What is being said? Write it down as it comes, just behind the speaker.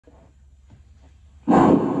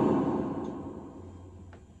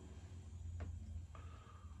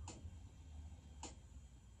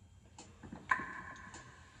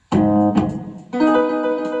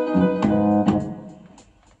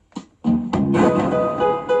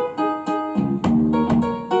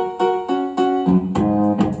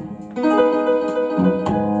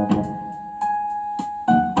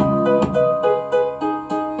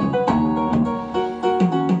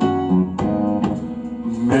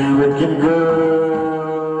American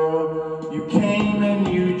girl, you came and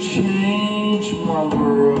you changed my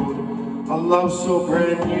world. A love so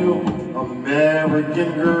brand new,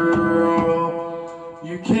 American girl.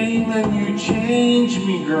 You came and you changed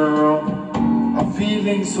me, girl. A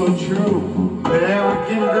feeling so true,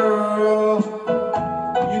 American girl.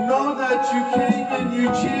 You know that you came and you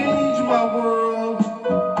changed my world.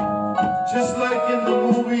 Just like in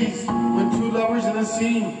the movies, when two lovers in a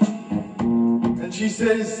scene. And she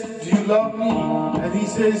says, do you love me? And he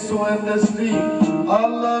says so endlessly, I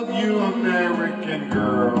love you, American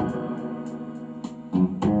girl.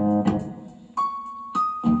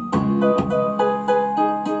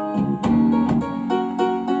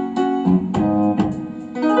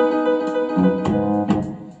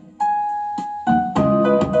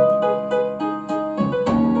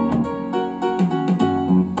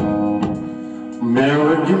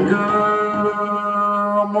 American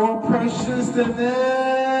girl, more precious than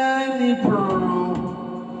any pearl.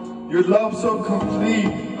 Your love so complete,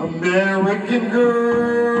 American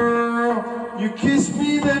girl. You kiss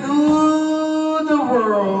me, then ooh, the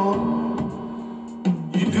world.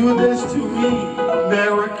 You do this to me,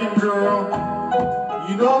 American girl.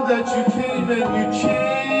 You know that you came and you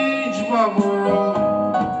changed my world.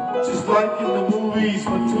 Just like in the movies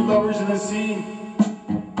when two lovers in a scene.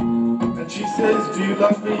 She says, do you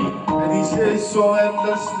love me? And he says so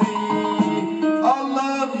endlessly, I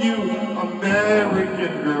love you,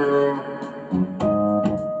 American girl.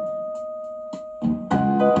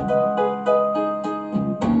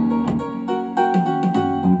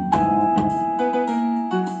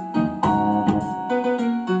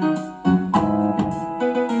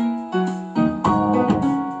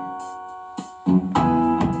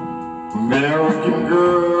 American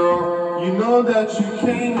girl, you know that you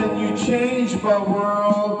came and you changed my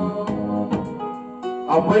world.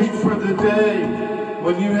 I wait for the day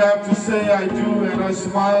when you have to say I do, and I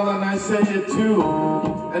smile and I say it too,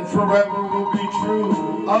 and forever will be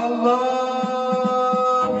true. I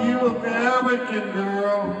love you, American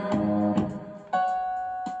girl,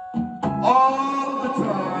 all the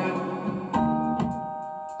time.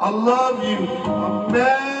 I love you,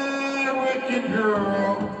 American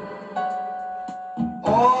girl,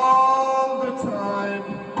 all the time.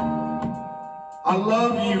 I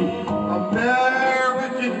love you,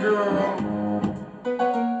 American girl,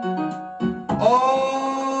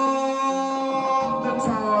 all the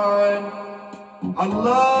time. I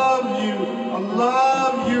love you,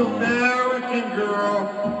 American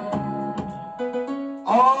girl,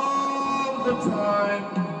 all the time.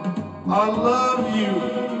 I love you,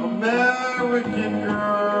 American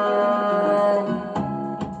girl.